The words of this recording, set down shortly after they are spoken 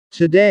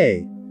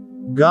Today,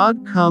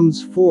 God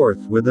comes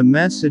forth with a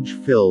message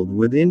filled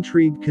with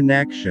intrigue,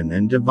 connection,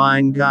 and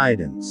divine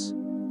guidance.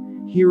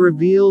 He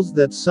reveals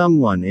that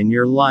someone in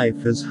your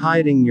life is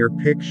hiding your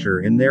picture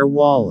in their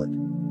wallet,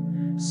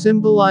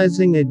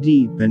 symbolizing a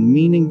deep and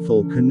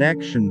meaningful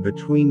connection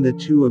between the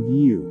two of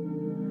you.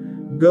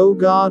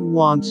 God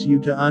wants you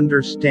to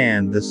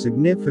understand the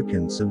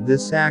significance of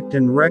this act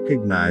and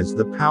recognize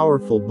the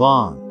powerful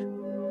bond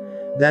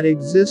that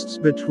exists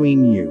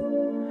between you.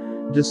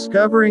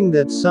 Discovering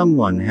that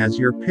someone has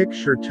your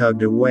picture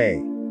tucked away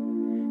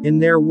in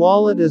their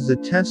wallet is a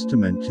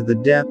testament to the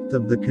depth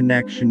of the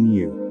connection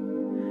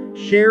you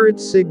share. It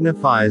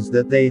signifies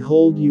that they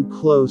hold you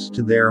close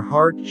to their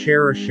heart,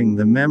 cherishing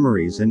the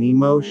memories and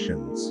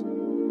emotions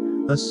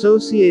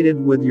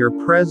associated with your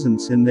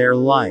presence in their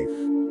life.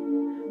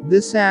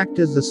 This act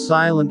is a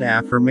silent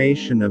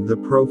affirmation of the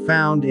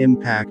profound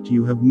impact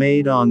you have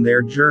made on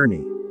their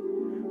journey.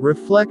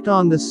 Reflect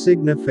on the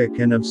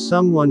significance of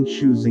someone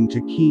choosing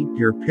to keep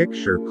your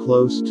picture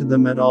close to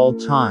them at all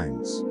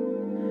times.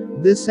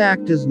 This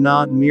act is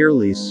not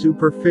merely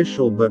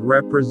superficial but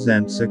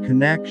represents a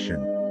connection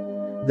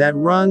that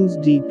runs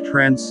deep,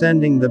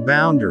 transcending the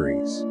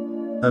boundaries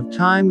of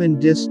time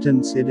and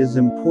distance. It is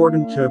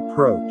important to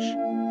approach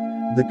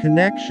the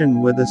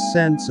connection with a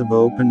sense of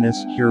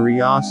openness,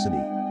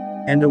 curiosity,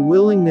 and a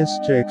willingness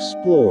to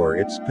explore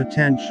its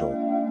potential.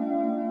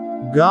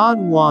 God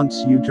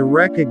wants you to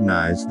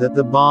recognize that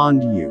the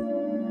bond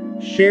you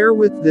share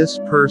with this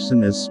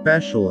person is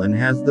special and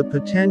has the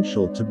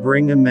potential to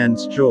bring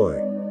immense joy,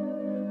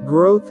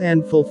 growth,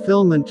 and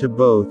fulfillment to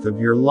both of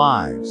your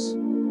lives.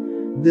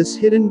 This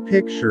hidden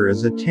picture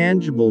is a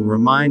tangible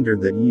reminder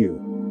that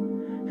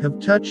you have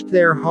touched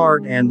their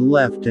heart and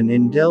left an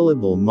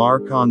indelible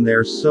mark on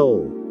their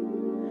soul.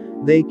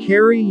 They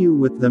carry you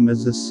with them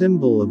as a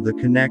symbol of the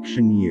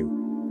connection you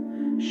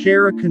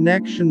share, a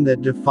connection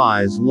that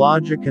defies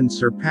logic and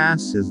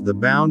surpasses the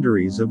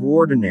boundaries of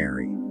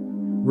ordinary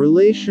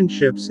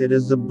relationships. It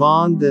is a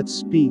bond that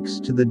speaks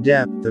to the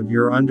depth of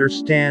your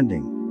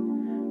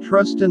understanding,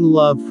 trust, and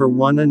love for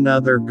one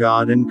another.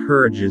 God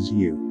encourages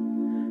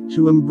you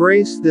to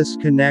embrace this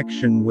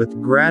connection with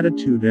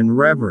gratitude and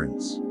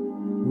reverence.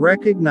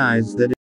 Recognize that